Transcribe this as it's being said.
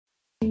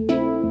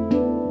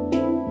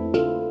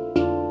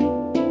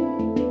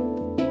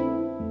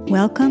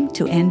Welcome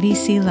to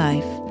NVC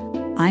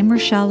Life. I'm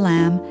Rochelle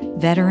Lamb,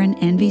 veteran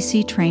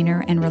NVC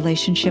trainer and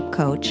relationship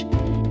coach,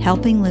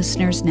 helping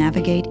listeners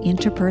navigate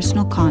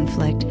interpersonal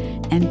conflict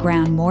and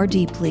ground more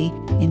deeply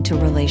into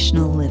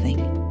relational living.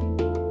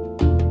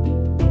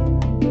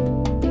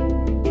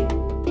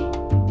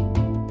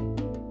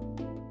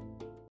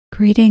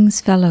 Greetings,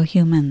 fellow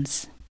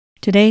humans.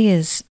 Today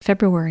is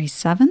February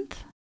 7th,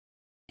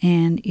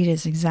 and it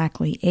is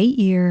exactly 8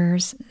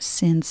 years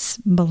since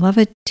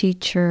beloved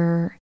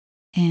teacher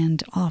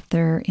and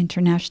author,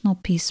 international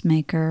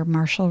peacemaker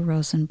Marshall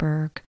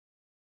Rosenberg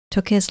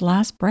took his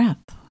last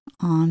breath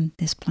on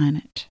this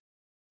planet.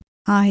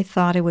 I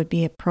thought it would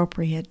be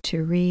appropriate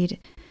to read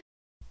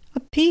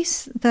a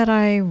piece that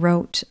I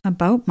wrote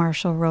about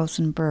Marshall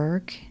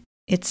Rosenberg.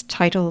 It's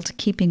titled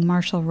Keeping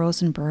Marshall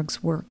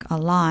Rosenberg's Work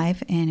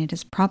Alive, and it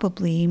is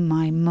probably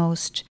my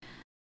most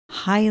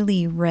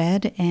highly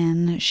read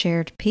and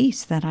shared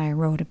piece that I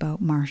wrote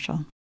about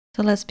Marshall.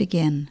 So let's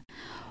begin.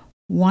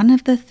 One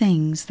of the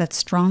things that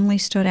strongly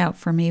stood out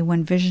for me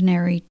when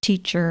visionary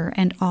teacher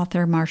and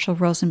author Marshall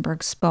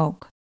Rosenberg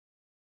spoke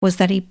was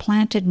that he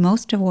planted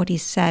most of what he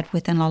said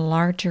within a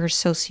larger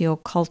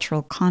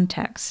socio-cultural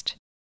context.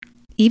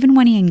 Even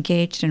when he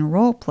engaged in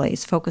role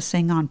plays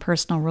focusing on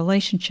personal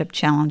relationship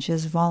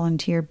challenges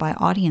volunteered by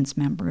audience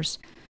members,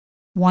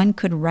 one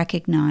could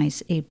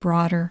recognize a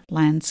broader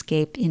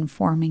landscape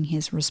informing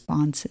his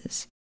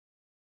responses.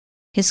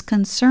 His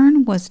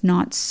concern was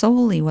not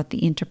solely what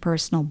the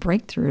interpersonal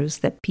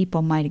breakthroughs that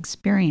people might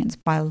experience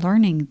by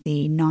learning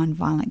the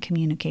nonviolent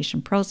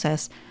communication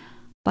process,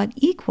 but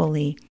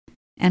equally,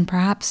 and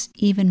perhaps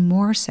even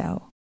more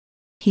so,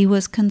 he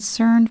was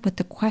concerned with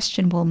the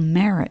questionable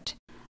merit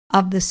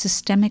of the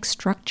systemic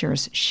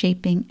structures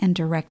shaping and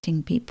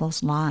directing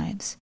people's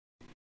lives.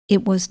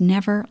 It was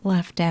never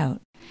left out.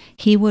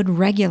 He would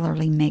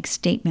regularly make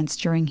statements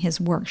during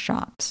his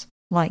workshops,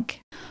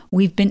 like,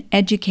 "We've been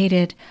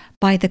educated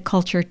by the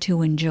culture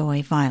to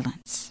enjoy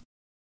violence.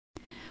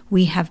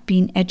 We have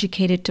been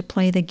educated to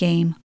play the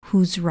game,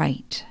 who's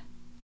right?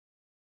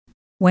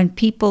 When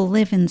people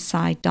live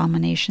inside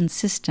domination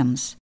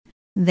systems,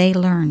 they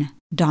learn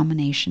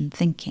domination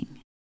thinking.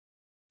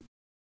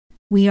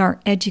 We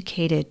are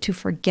educated to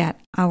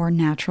forget our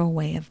natural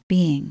way of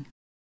being.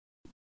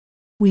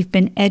 We've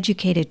been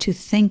educated to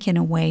think in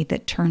a way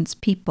that turns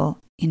people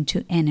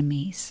into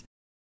enemies.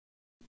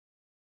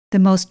 The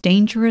most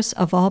dangerous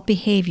of all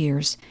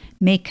behaviors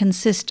may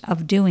consist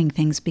of doing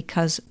things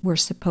because we're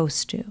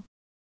supposed to.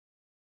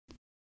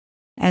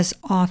 As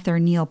author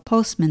Neil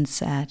Postman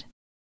said,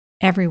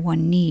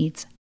 everyone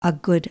needs a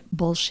good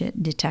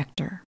bullshit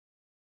detector."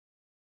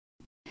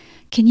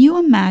 Can you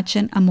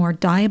imagine a more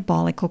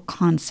diabolical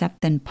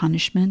concept than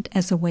punishment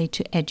as a way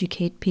to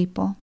educate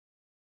people?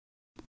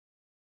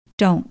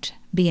 Don't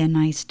be a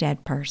nice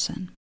dead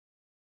person.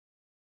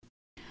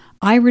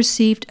 I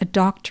received a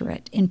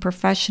doctorate in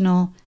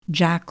professional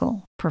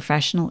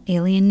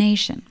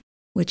alienation,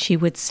 which he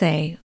would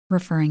say,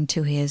 referring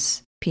to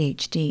his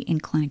PhD in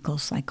clinical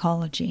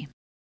psychology.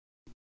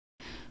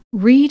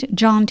 Read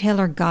John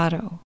Taylor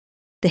Gatto,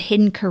 The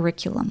Hidden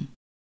Curriculum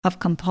of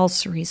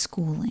Compulsory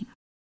Schooling.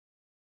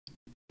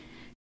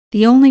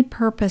 The only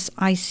purpose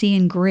I see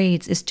in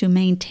grades is to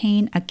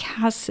maintain a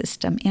caste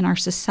system in our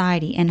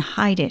society and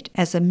hide it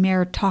as a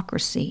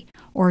meritocracy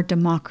or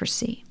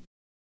democracy.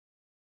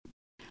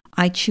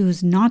 I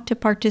choose not to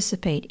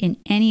participate in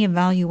any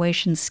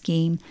evaluation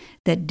scheme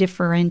that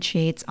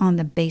differentiates on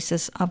the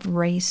basis of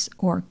race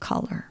or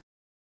color.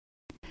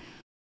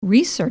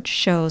 Research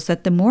shows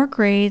that the more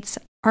grades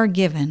are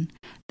given,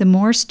 the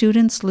more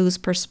students lose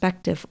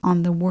perspective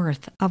on the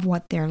worth of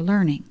what they're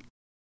learning.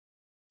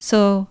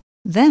 So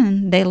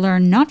then they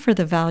learn not for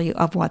the value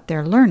of what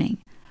they're learning,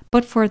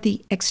 but for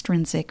the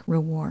extrinsic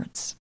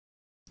rewards.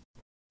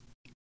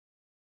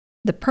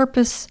 The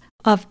purpose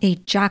of a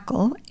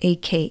jackal,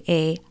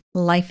 aka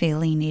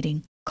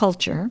life-alienating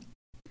culture,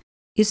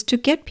 is to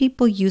get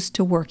people used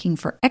to working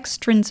for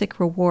extrinsic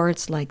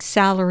rewards like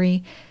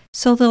salary,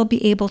 so they'll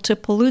be able to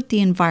pollute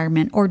the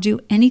environment or do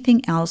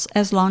anything else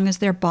as long as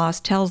their boss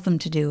tells them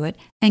to do it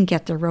and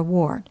get their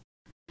reward.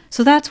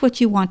 So that's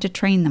what you want to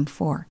train them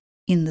for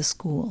in the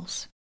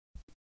schools.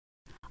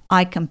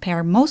 I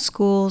compare most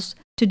schools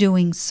to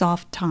doing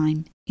soft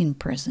time in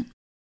prison.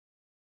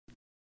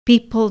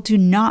 People do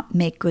not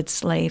make good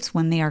slaves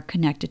when they are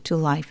connected to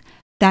life.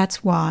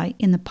 That's why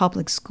in the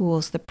public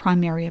schools the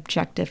primary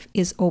objective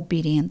is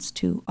obedience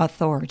to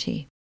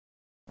authority.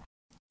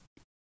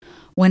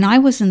 When I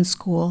was in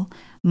school,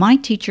 my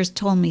teachers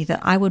told me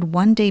that I would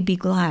one day be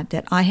glad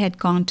that I had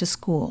gone to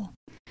school.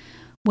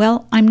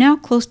 Well, I'm now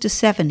close to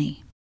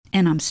 70,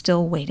 and I'm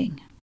still waiting.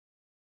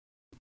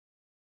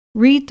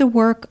 Read the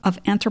work of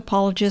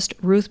anthropologist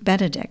Ruth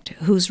Benedict,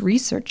 whose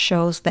research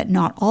shows that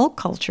not all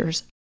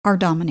cultures are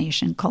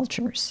domination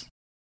cultures.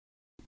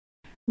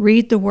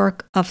 Read the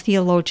work of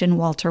theologian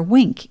Walter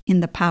Wink in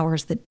The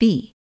Powers That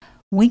Be.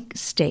 Wink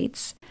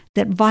states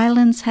that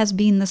violence has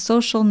been the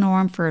social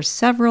norm for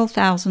several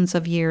thousands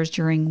of years,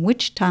 during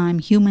which time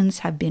humans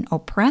have been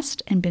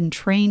oppressed and been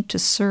trained to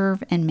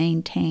serve and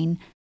maintain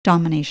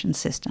domination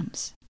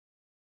systems.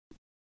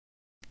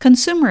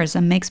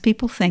 Consumerism makes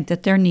people think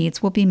that their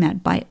needs will be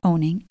met by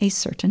owning a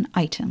certain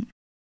item.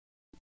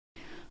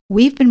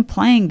 We've been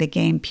playing the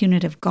game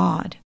Punitive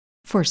God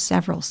for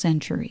several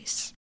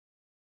centuries.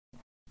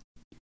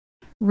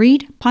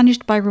 Read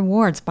Punished by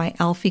Rewards by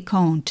Alfie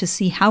Kohn to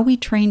see how we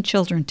train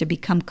children to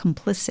become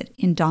complicit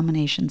in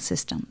domination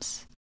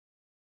systems.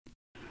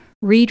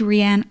 Read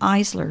Rianne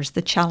Eisler's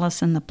The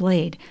Chalice and the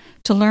Blade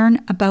to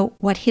learn about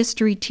what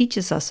history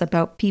teaches us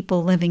about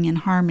people living in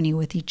harmony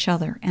with each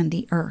other and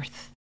the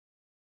earth.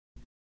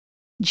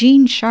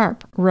 Gene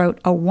Sharp wrote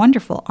a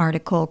wonderful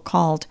article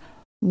called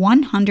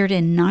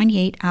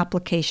 198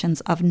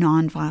 Applications of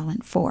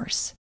Nonviolent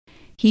Force.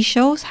 He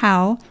shows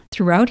how,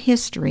 throughout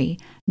history,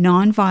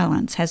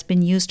 nonviolence has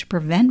been used to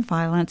prevent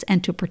violence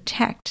and to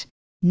protect,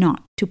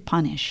 not to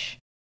punish.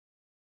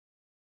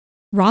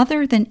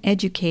 Rather than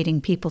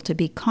educating people to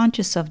be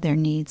conscious of their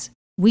needs,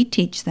 we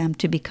teach them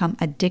to become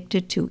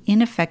addicted to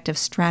ineffective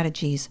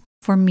strategies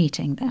for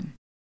meeting them.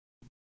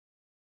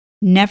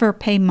 Never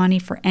pay money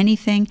for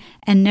anything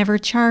and never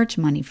charge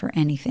money for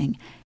anything.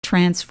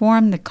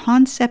 Transform the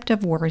concept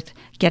of worth,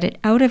 get it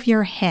out of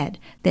your head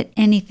that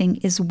anything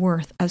is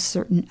worth a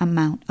certain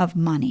amount of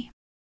money.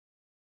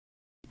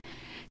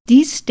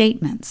 These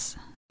statements,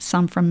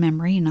 some from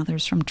memory and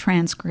others from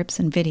transcripts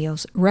and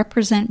videos,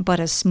 represent but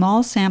a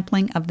small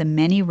sampling of the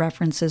many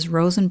references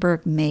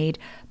Rosenberg made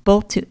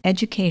both to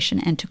education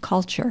and to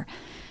culture.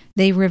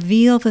 They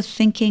reveal the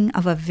thinking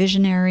of a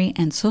visionary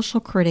and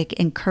social critic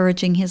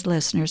encouraging his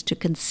listeners to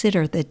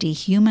consider the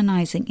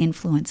dehumanizing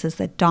influences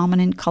that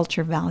dominant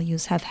culture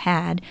values have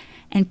had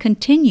and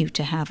continue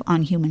to have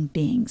on human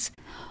beings,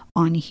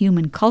 on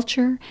human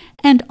culture,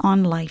 and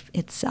on life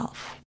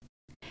itself.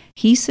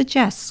 He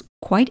suggests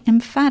quite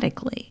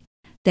emphatically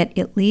that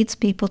it leads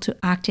people to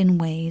act in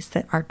ways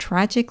that are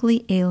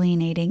tragically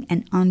alienating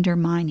and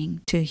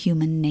undermining to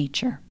human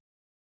nature.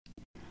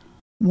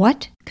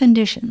 What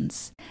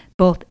conditions,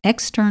 both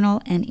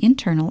external and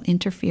internal,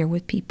 interfere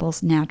with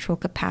people's natural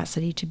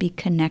capacity to be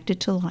connected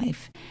to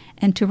life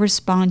and to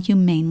respond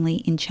humanely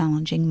in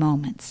challenging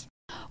moments?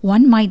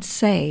 One might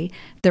say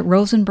that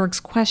Rosenberg's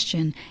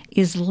question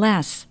is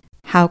less,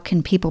 how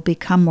can people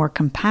become more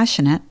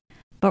compassionate,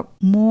 but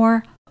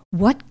more,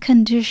 what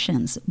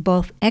conditions,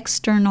 both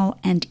external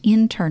and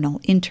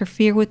internal,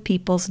 interfere with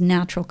people's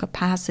natural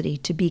capacity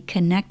to be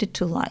connected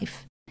to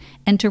life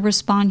and to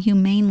respond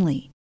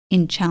humanely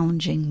in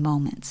challenging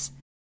moments?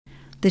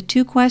 The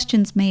two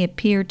questions may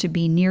appear to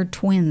be near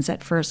twins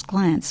at first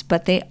glance,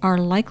 but they are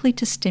likely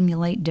to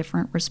stimulate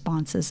different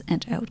responses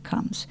and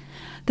outcomes.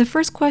 The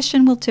first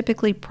question will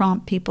typically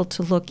prompt people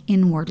to look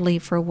inwardly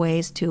for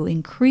ways to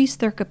increase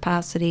their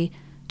capacity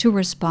to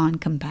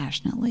respond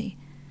compassionately.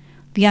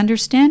 The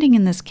understanding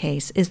in this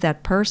case is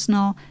that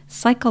personal,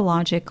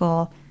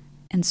 psychological,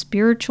 and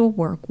spiritual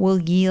work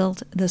will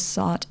yield the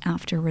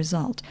sought-after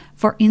result.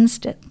 For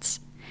instance,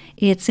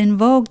 it's in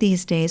vogue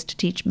these days to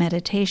teach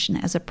meditation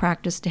as a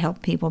practice to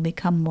help people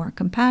become more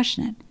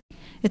compassionate.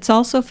 It's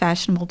also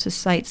fashionable to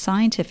cite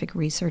scientific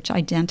research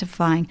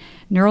identifying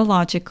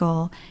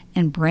neurological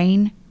and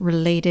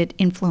brain-related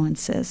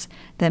influences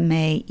that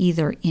may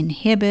either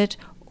inhibit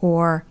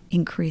or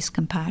increase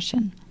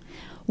compassion.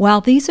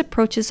 While these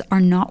approaches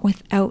are not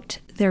without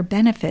their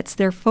benefits,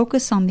 their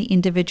focus on the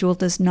individual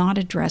does not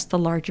address the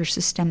larger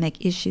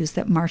systemic issues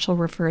that Marshall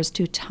refers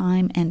to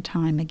time and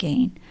time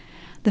again.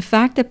 The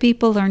fact that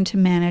people learn to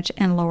manage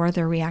and lower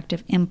their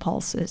reactive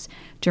impulses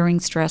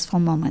during stressful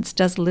moments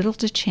does little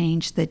to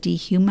change the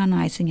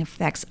dehumanizing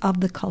effects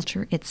of the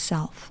culture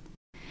itself.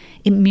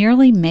 It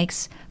merely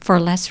makes for a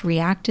less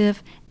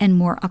reactive and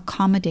more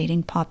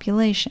accommodating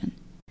population.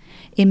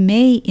 It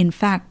may, in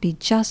fact, be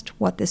just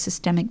what the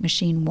systemic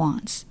machine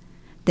wants,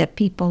 that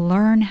people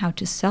learn how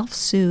to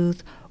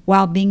self-soothe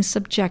while being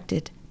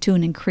subjected to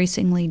an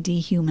increasingly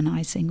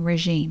dehumanizing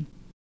regime.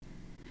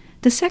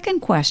 The second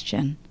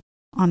question,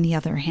 on the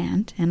other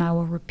hand, and I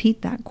will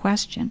repeat that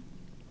question,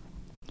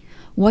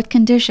 what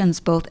conditions,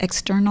 both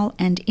external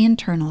and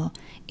internal,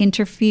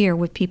 interfere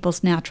with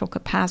people's natural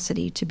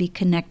capacity to be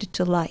connected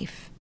to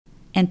life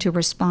and to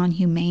respond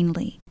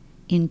humanely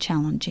in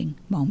challenging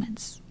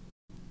moments?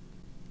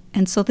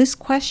 And so this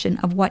question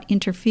of what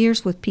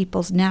interferes with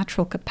people's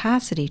natural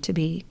capacity to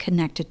be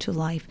connected to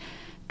life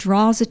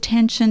draws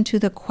attention to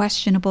the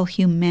questionable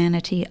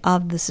humanity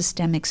of the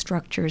systemic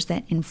structures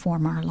that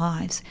inform our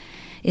lives.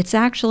 It's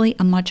actually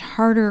a much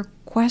harder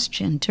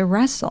question to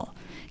wrestle,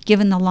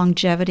 given the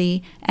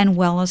longevity and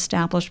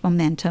well-established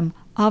momentum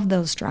of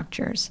those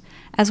structures,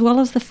 as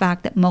well as the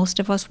fact that most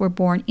of us were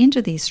born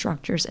into these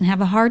structures and have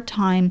a hard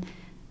time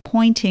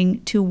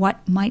pointing to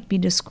what might be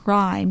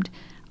described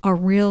a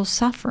real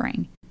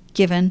suffering,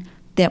 given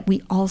that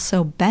we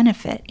also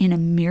benefit in a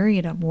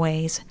myriad of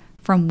ways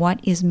from what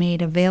is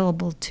made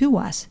available to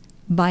us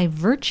by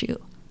virtue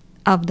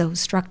of those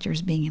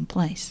structures being in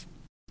place.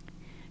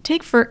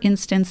 Take, for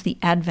instance, the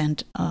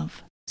advent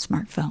of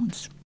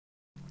smartphones.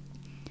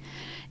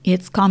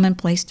 It's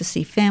commonplace to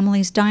see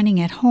families dining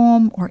at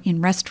home or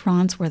in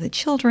restaurants where the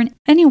children,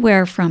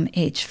 anywhere from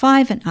age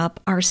 5 and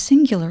up, are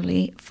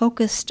singularly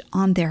focused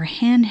on their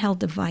handheld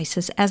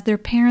devices as their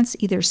parents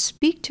either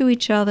speak to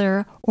each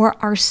other or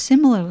are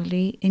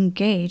similarly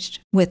engaged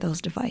with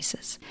those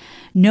devices.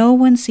 No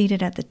one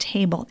seated at the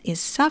table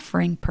is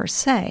suffering per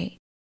se,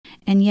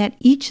 and yet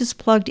each is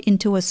plugged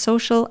into a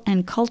social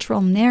and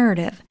cultural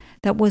narrative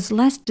that was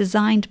less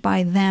designed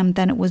by them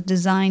than it was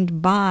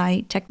designed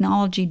by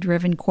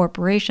technology-driven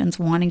corporations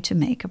wanting to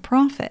make a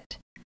profit.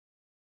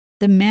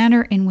 The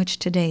manner in which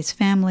today's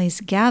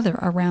families gather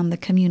around the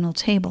communal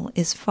table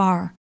is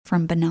far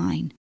from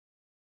benign.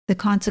 The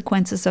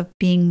consequences of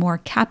being more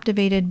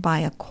captivated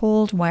by a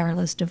cold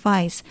wireless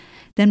device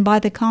than by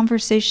the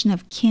conversation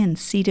of kin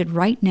seated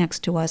right next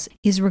to us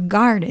is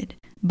regarded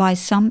by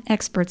some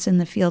experts in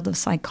the field of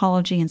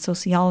psychology and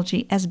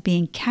sociology as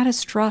being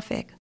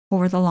catastrophic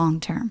over the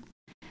long term.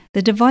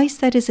 The device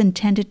that is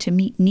intended to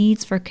meet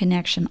needs for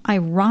connection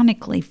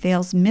ironically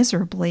fails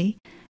miserably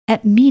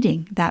at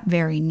meeting that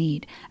very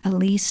need, at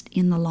least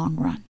in the long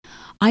run.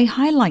 I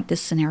highlight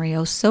this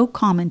scenario so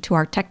common to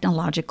our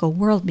technological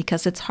world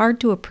because it's hard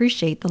to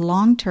appreciate the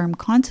long-term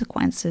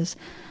consequences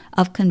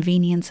of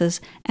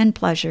conveniences and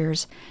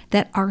pleasures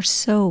that are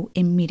so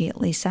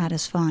immediately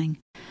satisfying.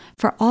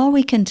 For all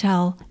we can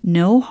tell,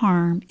 no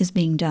harm is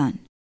being done.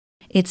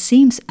 It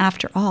seems,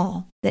 after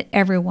all, that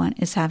everyone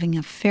is having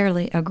a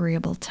fairly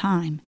agreeable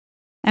time.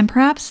 And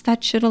perhaps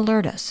that should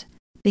alert us,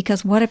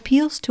 because what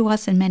appeals to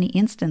us in many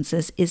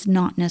instances is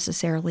not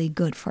necessarily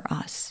good for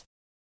us.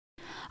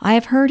 I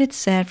have heard it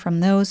said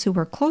from those who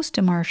were close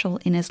to Marshall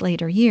in his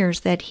later years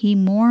that he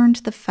mourned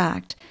the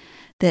fact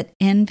that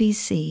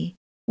NVC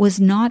was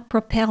not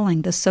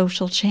propelling the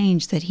social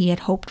change that he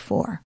had hoped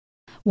for.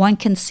 One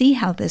can see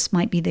how this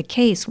might be the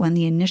case when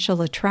the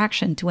initial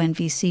attraction to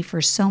NVC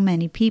for so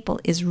many people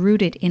is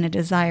rooted in a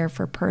desire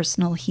for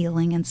personal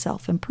healing and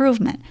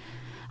self-improvement.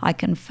 I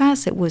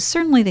confess it was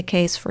certainly the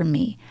case for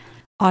me.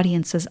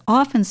 Audiences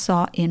often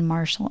saw in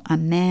Marshall a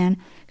man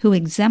who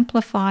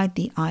exemplified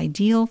the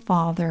ideal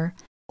father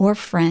or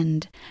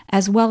friend,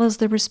 as well as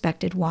the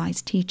respected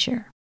wise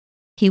teacher.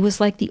 He was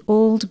like the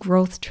old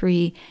growth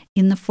tree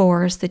in the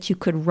forest that you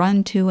could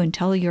run to and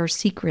tell your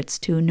secrets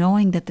to,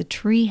 knowing that the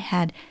tree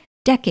had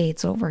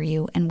decades over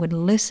you and would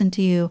listen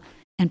to you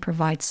and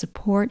provide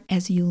support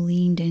as you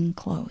leaned in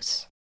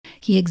close.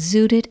 He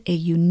exuded a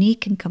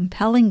unique and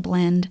compelling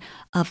blend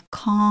of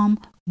calm,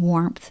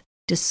 warmth,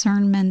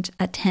 discernment,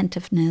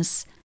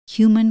 attentiveness,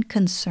 human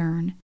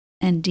concern,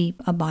 and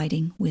deep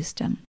abiding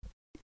wisdom.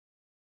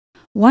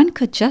 One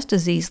could just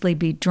as easily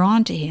be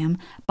drawn to him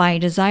by a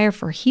desire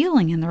for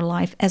healing in their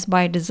life as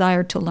by a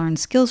desire to learn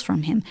skills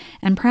from him,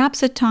 and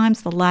perhaps at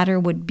times the latter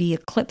would be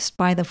eclipsed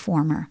by the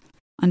former.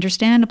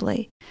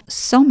 Understandably,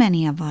 so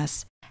many of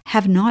us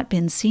have not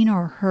been seen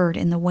or heard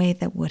in the way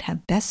that would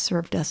have best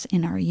served us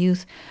in our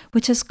youth,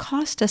 which has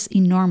cost us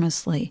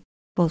enormously,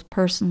 both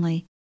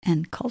personally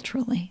and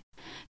culturally.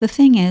 The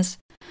thing is,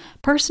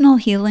 personal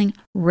healing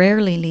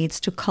rarely leads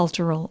to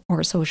cultural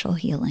or social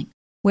healing,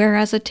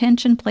 whereas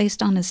attention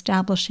placed on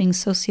establishing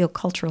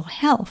sociocultural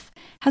health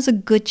has a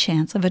good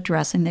chance of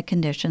addressing the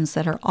conditions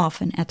that are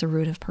often at the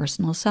root of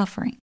personal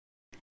suffering.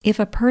 If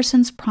a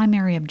person's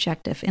primary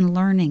objective in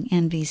learning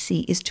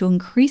NVC is to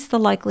increase the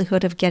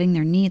likelihood of getting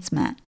their needs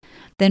met,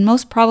 then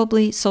most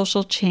probably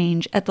social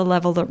change at the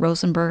level that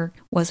Rosenberg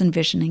was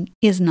envisioning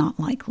is not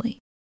likely.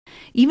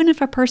 Even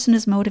if a person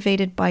is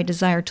motivated by a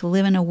desire to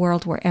live in a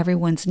world where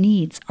everyone's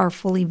needs are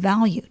fully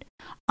valued,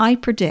 I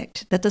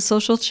predict that the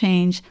social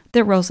change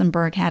that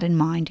Rosenberg had in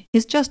mind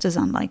is just as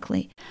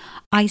unlikely.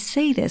 I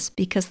say this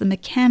because the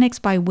mechanics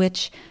by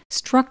which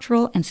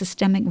structural and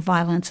systemic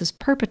violence is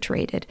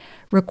perpetrated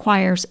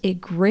requires a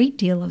great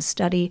deal of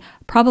study,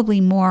 probably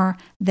more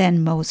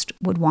than most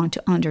would want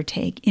to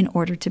undertake in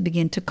order to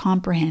begin to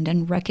comprehend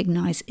and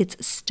recognize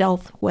its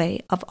stealth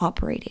way of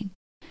operating.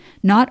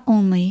 Not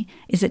only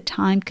is it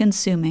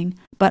time-consuming,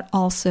 but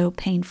also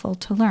painful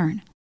to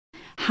learn.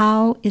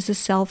 How is a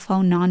cell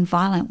phone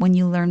nonviolent when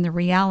you learn the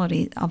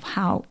reality of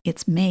how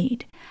it's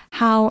made?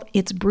 How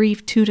its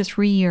brief 2 to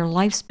 3 year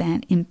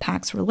lifespan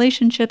impacts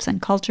relationships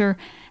and culture,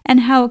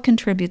 and how it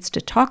contributes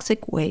to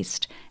toxic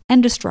waste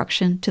and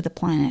destruction to the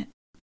planet?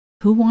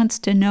 Who wants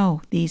to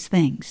know these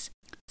things?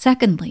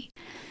 Secondly,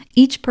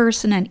 each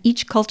person and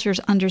each culture's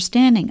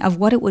understanding of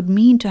what it would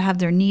mean to have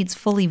their needs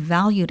fully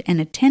valued and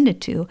attended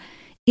to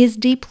is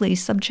deeply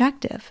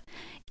subjective,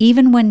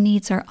 even when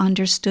needs are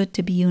understood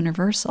to be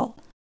universal.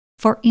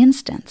 For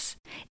instance,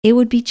 it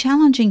would be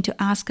challenging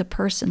to ask a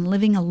person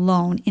living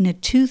alone in a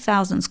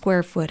 2,000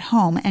 square foot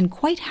home and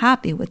quite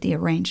happy with the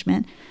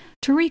arrangement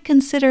to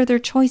reconsider their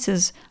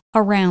choices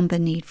around the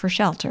need for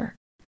shelter.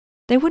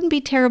 They wouldn't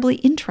be terribly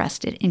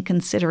interested in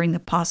considering the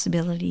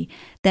possibility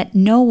that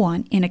no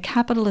one in a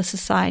capitalist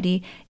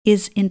society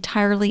is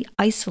entirely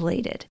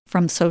isolated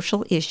from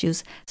social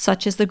issues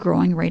such as the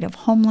growing rate of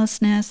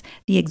homelessness,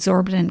 the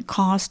exorbitant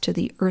cost to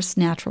the Earth's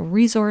natural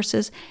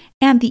resources,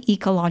 and the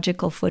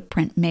ecological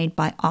footprint made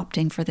by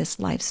opting for this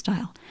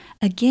lifestyle.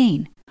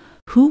 Again,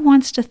 Who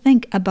wants to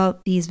think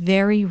about these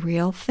very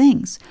real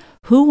things?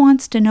 Who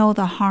wants to know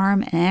the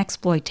harm and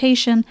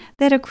exploitation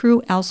that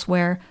accrue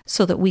elsewhere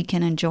so that we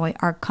can enjoy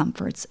our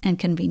comforts and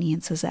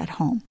conveniences at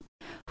home?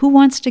 Who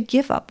wants to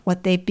give up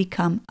what they've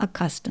become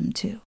accustomed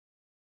to?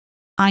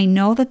 I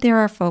know that there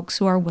are folks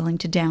who are willing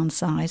to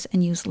downsize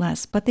and use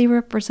less, but they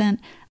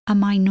represent a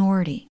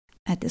minority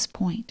at this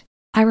point.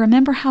 I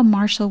remember how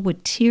Marshall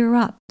would tear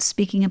up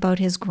speaking about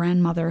his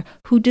grandmother,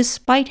 who,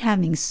 despite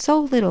having so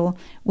little,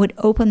 would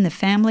open the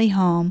family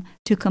home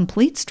to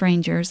complete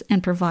strangers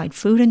and provide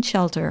food and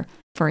shelter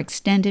for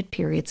extended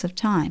periods of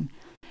time.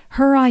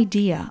 Her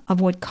idea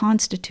of what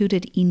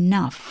constituted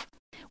enough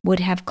would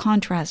have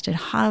contrasted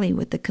highly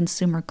with the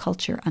consumer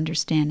culture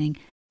understanding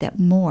that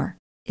more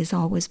is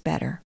always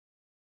better.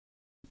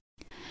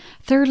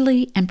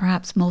 Thirdly, and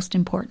perhaps most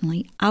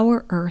importantly,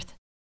 our earth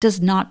does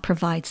not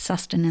provide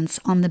sustenance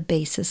on the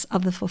basis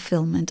of the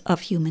fulfillment of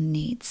human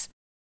needs.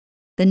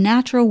 The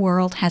natural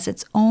world has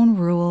its own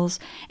rules,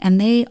 and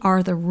they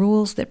are the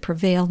rules that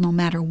prevail no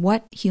matter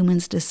what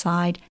humans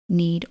decide,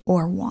 need,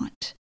 or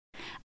want.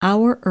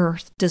 Our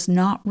earth does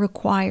not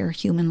require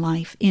human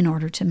life in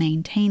order to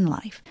maintain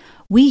life.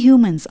 We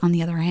humans, on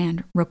the other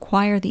hand,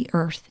 require the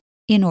earth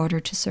in order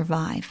to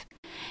survive.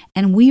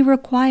 And we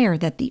require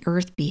that the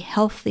earth be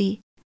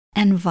healthy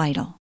and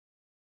vital.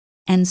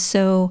 And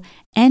so,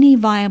 any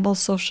viable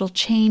social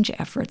change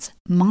efforts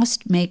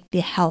must make the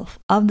health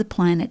of the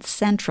planet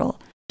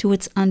central to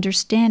its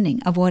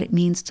understanding of what it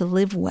means to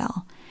live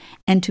well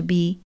and to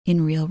be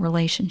in real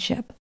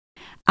relationship.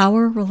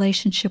 Our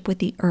relationship with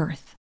the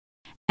earth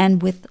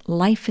and with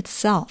life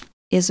itself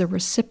is a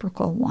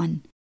reciprocal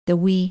one that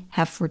we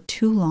have for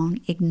too long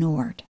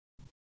ignored.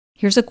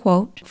 Here's a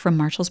quote from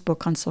Marshall's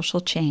book on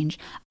social change.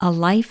 A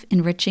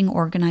life-enriching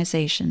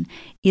organization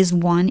is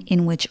one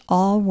in which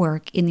all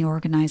work in the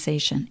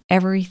organization,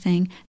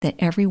 everything that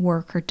every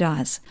worker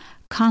does,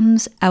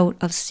 comes out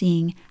of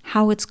seeing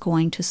how it's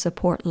going to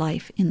support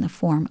life in the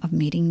form of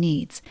meeting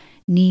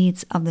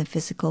needs of the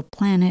physical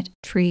planet,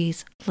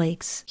 trees,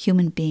 lakes,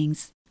 human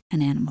beings,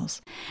 and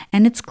animals.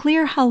 And it's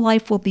clear how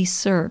life will be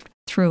served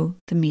through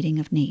the meeting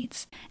of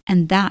needs.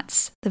 And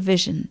that's the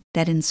vision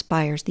that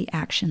inspires the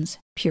actions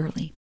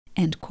purely.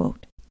 End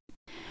quote.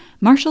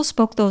 Marshall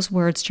spoke those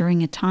words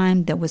during a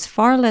time that was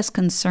far less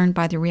concerned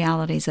by the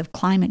realities of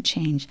climate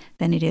change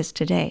than it is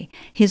today.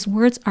 His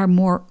words are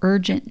more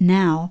urgent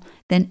now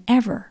than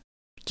ever,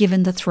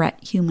 given the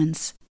threat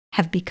humans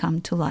have become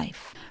to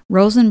life.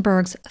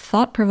 Rosenberg's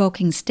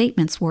thought-provoking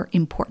statements were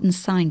important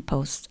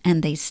signposts,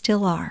 and they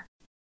still are.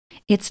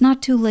 It's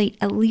not too late,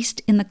 at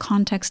least in the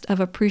context of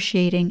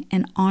appreciating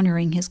and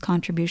honoring his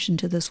contribution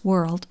to this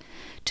world,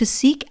 to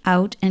seek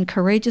out and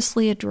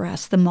courageously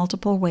address the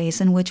multiple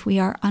ways in which we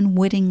are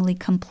unwittingly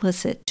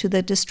complicit to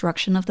the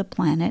destruction of the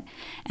planet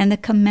and the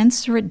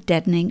commensurate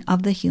deadening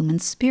of the human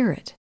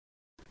spirit.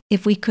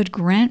 If we could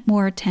grant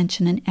more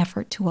attention and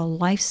effort to a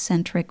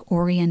life-centric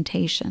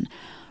orientation,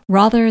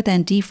 rather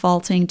than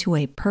defaulting to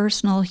a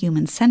personal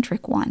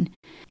human-centric one,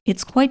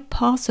 it's quite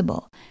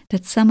possible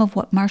that some of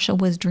what Marshall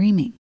was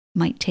dreaming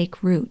might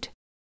take root.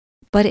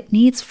 But it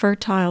needs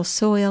fertile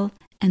soil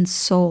and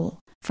soul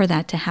for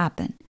that to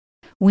happen.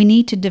 We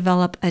need to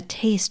develop a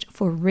taste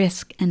for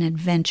risk and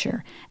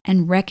adventure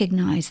and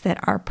recognize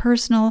that our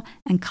personal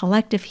and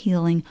collective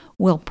healing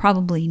will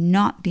probably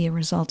not be a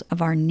result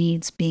of our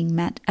needs being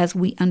met as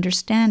we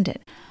understand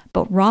it,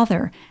 but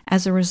rather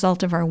as a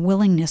result of our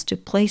willingness to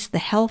place the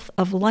health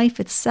of life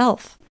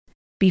itself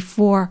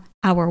before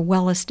our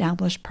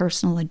well-established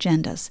personal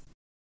agendas.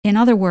 In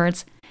other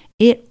words,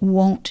 it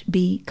won't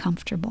be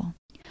comfortable.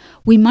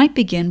 We might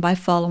begin by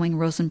following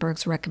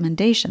Rosenberg's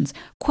recommendations,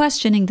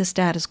 questioning the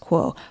status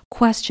quo,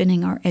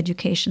 questioning our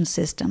education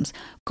systems,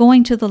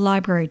 going to the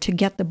library to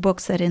get the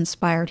books that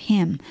inspired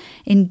him,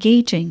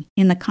 engaging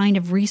in the kind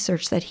of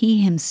research that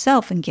he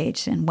himself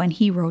engaged in when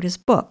he wrote his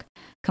book,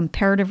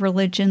 comparative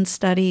religion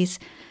studies,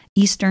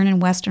 Eastern and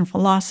Western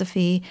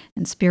philosophy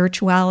and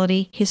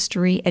spirituality,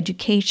 history,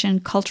 education,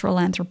 cultural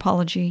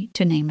anthropology,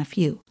 to name a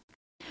few.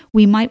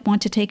 We might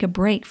want to take a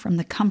break from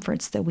the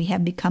comforts that we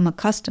have become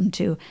accustomed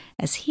to,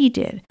 as he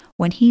did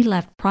when he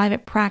left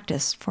private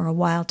practice for a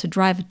while to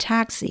drive a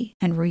taxi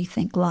and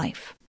rethink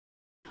life.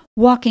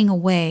 Walking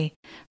away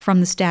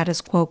from the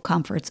status quo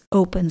comforts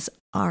opens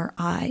our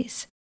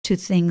eyes to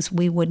things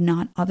we would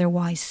not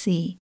otherwise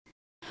see.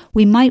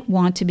 We might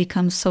want to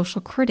become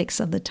social critics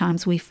of the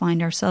times we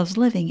find ourselves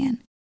living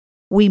in.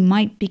 We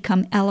might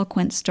become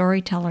eloquent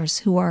storytellers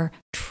who are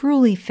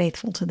truly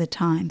faithful to the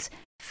times,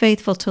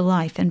 faithful to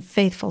life, and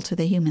faithful to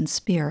the human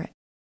spirit.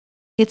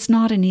 It's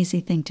not an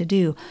easy thing to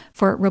do,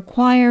 for it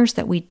requires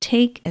that we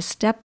take a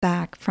step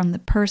back from the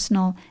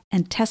personal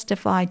and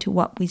testify to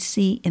what we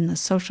see in the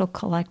social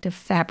collective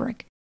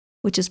fabric,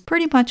 which is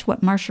pretty much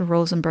what Marshall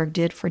Rosenberg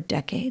did for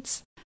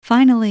decades.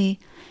 Finally,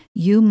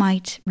 you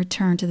might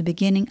return to the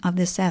beginning of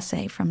this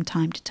essay from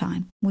time to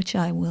time, which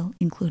I will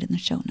include in the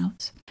show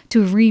notes,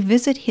 to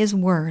revisit his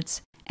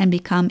words and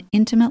become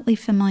intimately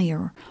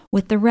familiar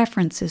with the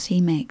references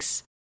he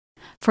makes.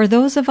 For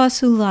those of us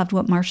who loved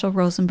what Marshall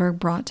Rosenberg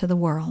brought to the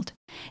world,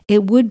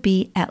 it would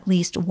be at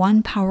least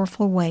one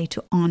powerful way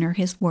to honor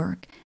his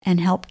work and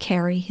help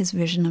carry his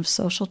vision of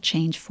social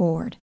change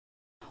forward.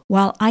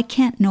 While I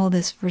can't know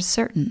this for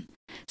certain,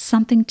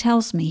 something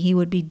tells me he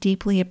would be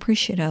deeply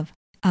appreciative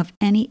of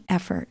any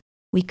effort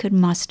we could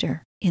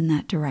muster in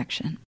that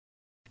direction.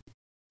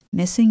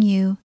 Missing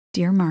you,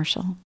 dear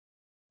Marshall.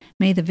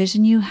 May the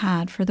vision you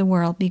had for the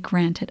world be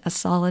granted a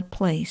solid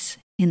place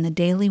in the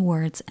daily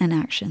words and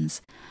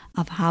actions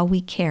of how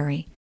we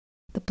carry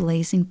the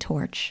blazing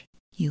torch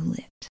you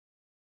lit.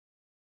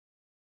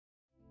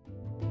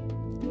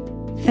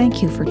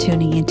 Thank you for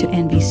tuning into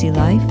NVC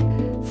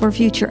Life. For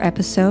future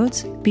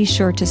episodes, be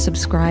sure to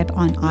subscribe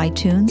on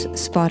iTunes,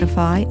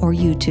 Spotify, or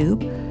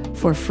YouTube.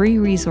 For free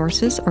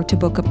resources or to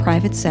book a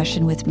private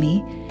session with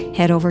me,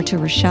 head over to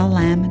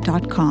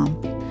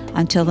RochelleLamb.com.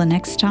 Until the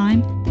next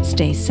time,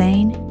 stay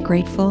sane,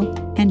 grateful,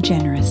 and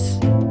generous.